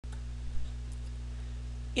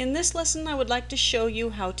In this lesson, I would like to show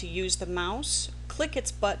you how to use the mouse, click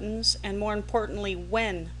its buttons, and more importantly,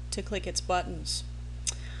 when to click its buttons.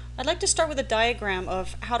 I'd like to start with a diagram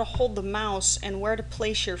of how to hold the mouse and where to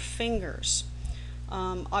place your fingers.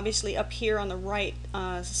 Obviously up here on the right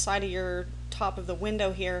side of your top of the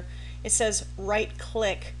window here, it says right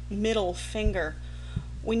click, middle finger.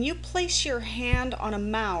 When you place your hand on a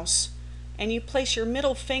mouse and you place your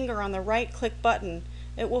middle finger on the right click button,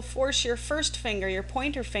 it will force your first finger, your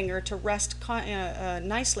pointer finger, to rest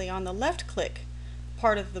nicely on the left click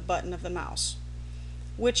part of the button of the mouse,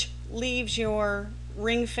 which leaves your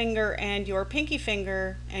ring finger and your pinky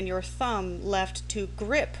finger and your thumb left to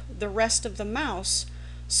grip the rest of the mouse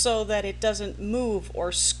so that it doesn't move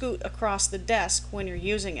or scoot across the desk when you're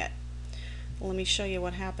using it. Let me show you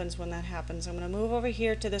what happens when that happens. I'm going to move over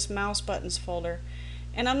here to this mouse buttons folder,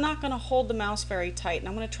 and I'm not going to hold the mouse very tight, and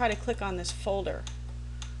I'm going to try to click on this folder.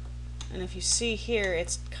 And if you see here,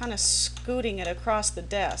 it's kind of scooting it across the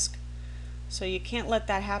desk. So you can't let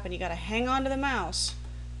that happen. You got to hang on to the mouse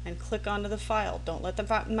and click onto the file. Don't let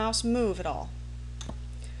the mouse move at all.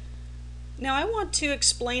 Now I want to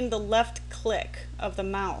explain the left click of the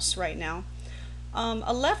mouse right now.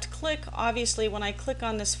 A left click, obviously, when I click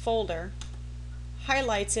on this folder,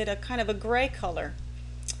 highlights it a kind of a gray color,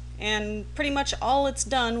 and pretty much all it's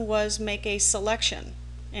done was make a selection.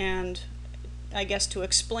 And I guess to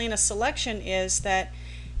explain a selection is that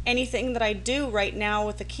anything that I do right now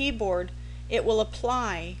with the keyboard, it will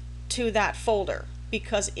apply to that folder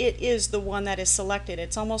because it is the one that is selected.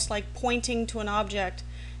 It's almost like pointing to an object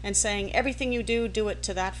and saying everything you do, do it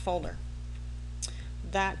to that folder.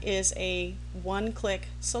 That is a one-click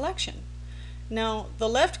selection. Now the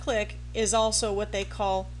left click is also what they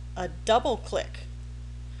call a double click.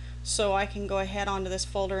 So I can go ahead onto this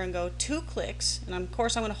folder and go 2 clicks, and of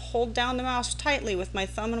course I'm going to hold down the mouse tightly with my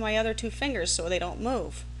thumb and my other 2 fingers so they don't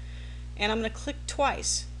move. And I'm going to click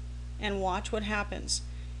twice and watch what happens.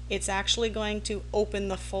 It's actually going to open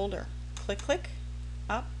the folder. Click, click.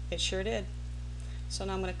 Up, it sure did. So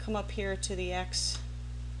now I'm going to come up here to the X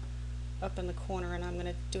up in the corner, and I'm going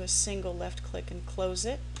to do a single left click and close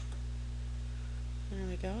it. There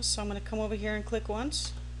we go. So I'm going to come over here and click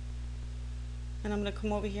once, and I'm going to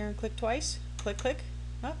come over here and click twice. Click, click,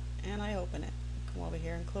 up, and I open it. Come over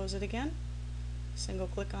here and close it again. Single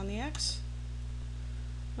click on the X.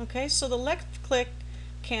 Okay, so the left click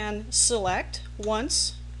can select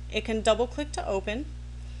once. It can double click to open.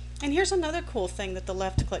 And here's another cool thing that the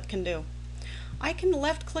left click can do. I can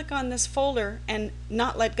left click on this folder and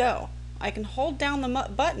not let go. I can hold down the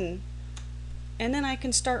button, and then I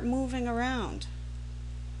can start moving around.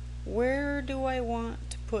 Where do I want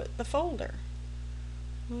to put the folder?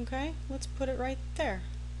 Okay, let's put it right there.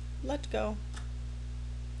 Let go.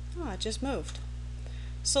 Ah, it just moved.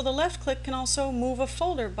 So the left click can also move a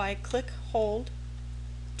folder by click, hold,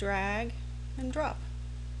 drag, and drop.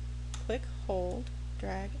 Click, hold,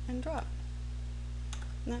 drag, and drop.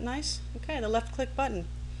 Isn't that nice? Okay, the left click button.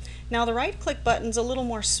 Now the right click button's a little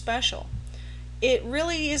more special. It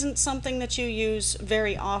really isn't something that you use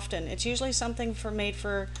very often. It's usually something made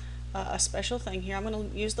for a special thing. Here I'm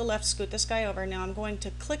going to use the left, scoot this guy over. Now I'm going to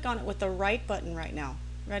click on it with the right button right now.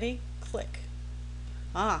 Ready? Click.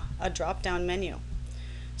 Ah, a drop down menu.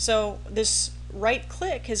 So this right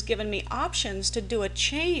click has given me options to do a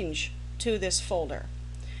change to this folder.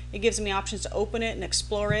 It gives me options to open it and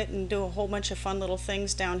explore it and do a whole bunch of fun little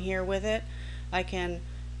things down here with it. I can,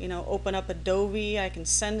 open up Adobe, I can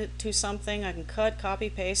send it to something, I can cut, copy,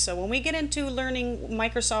 paste. So when we get into learning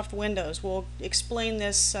Microsoft Windows, we'll explain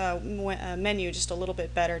this menu just a little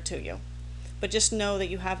bit better to you. But just know that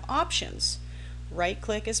you have options. Right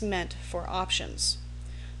click is meant for options.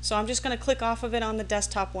 So I'm just going to click off of it on the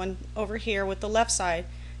desktop one over here with the left side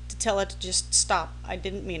to tell it to just stop. I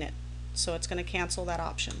didn't mean it. So it's going to cancel that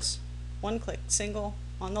options. One click, single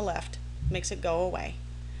on the left, makes it go away.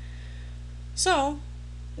 So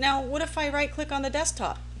now what if I right click on the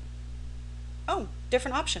desktop? Oh,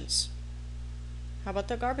 different options. How about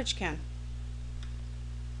the garbage can?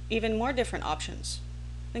 Even more different options.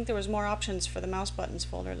 I think there was more options for the mouse buttons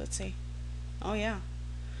folder. Let's see. Oh yeah.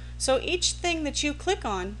 So each thing that you click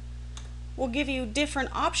on will give you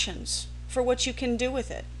different options for what you can do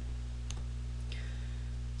with it.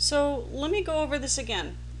 So let me go over this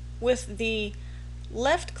again. With the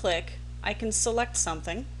left click, I can select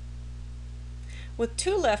something. With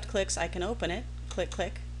 2 left clicks, I can open it. Click,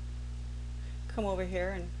 click. Come over here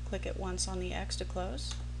and click it once on the X to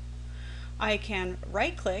close. I can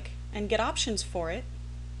right click and get options for it.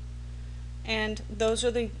 And those are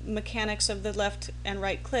the mechanics of the left and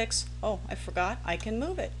right clicks. Oh, I forgot, I can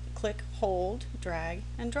move it. Click, hold, drag,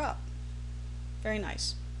 and drop. Very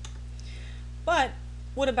nice. But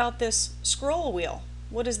what about this scroll wheel?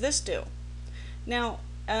 What does this do? Now,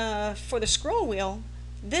 for the scroll wheel,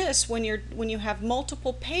 this, when you have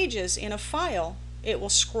multiple pages in a file, it will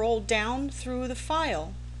scroll down through the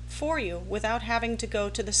file for you without having to go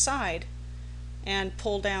to the side and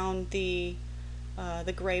pull down the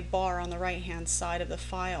gray bar on the right hand side of the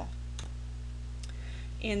file.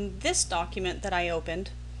 In this document that I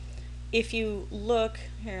opened, if you look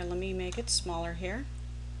here, let me make it smaller here.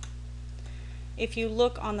 If you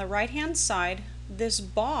look on the right hand side, this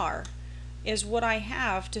bar is what I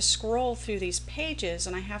have to scroll through these pages,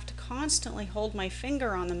 and I have to constantly hold my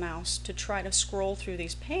finger on the mouse to try to scroll through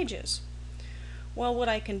these pages. Well, what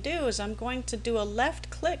I can do is I'm going to do a left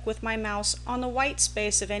click with my mouse on the white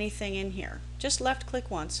space of anything in here. Just left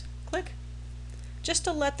click once. Click. Just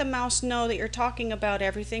to let the mouse know that you're talking about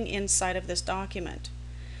everything inside of this document.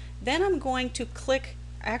 Then I'm going to click,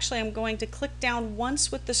 I'm going to click down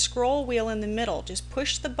once with the scroll wheel in the middle. Just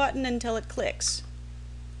push the button until it clicks.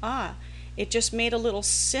 It just made a little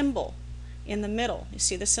symbol in the middle. You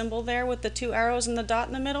see the symbol there with the two arrows and the dot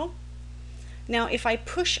in the middle? Now if I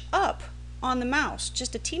push up on the mouse,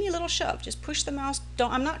 just a teeny little shove, just push the mouse,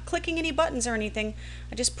 I'm not clicking any buttons or anything,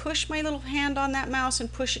 I just push my little hand on that mouse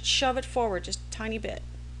and push it, shove it forward just a tiny bit.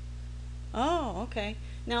 Oh, okay.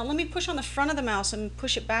 Now let me push on the front of the mouse and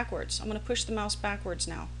push it backwards. I'm going to push the mouse backwards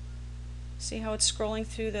now. See how it's scrolling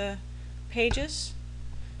through the pages?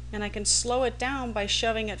 And I can slow it down by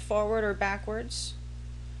shoving it forward or backwards.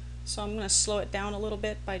 So I'm going to slow it down a little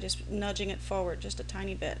bit by just nudging it forward just a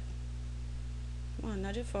tiny bit. Come on,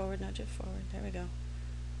 nudge it forward, nudge it forward. There we go.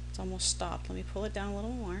 It's almost stopped. Let me pull it down a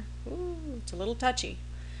little more. Ooh, it's a little touchy.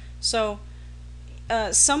 So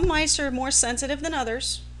some mice are more sensitive than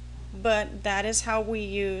others, but that is how we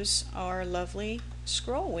use our lovely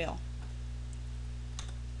scroll wheel.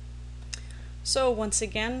 So once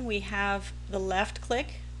again, we have the left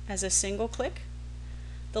click as a single click,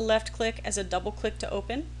 the left click as a double click to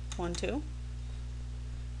open, 1, 2.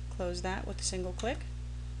 Close that with a single click.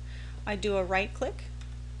 I do a right click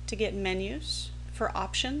to get menus for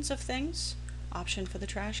options of things, option for the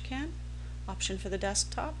trash can, option for the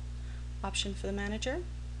desktop, option for the manager,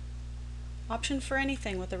 option for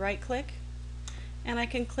anything with the right click, and I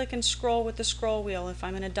can click and scroll with the scroll wheel if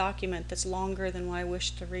I'm in a document that's longer than what I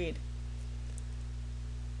wish to read.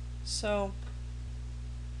 So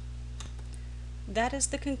that is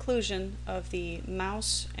the conclusion of the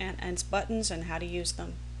mouse and its buttons and how to use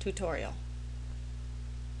them tutorial.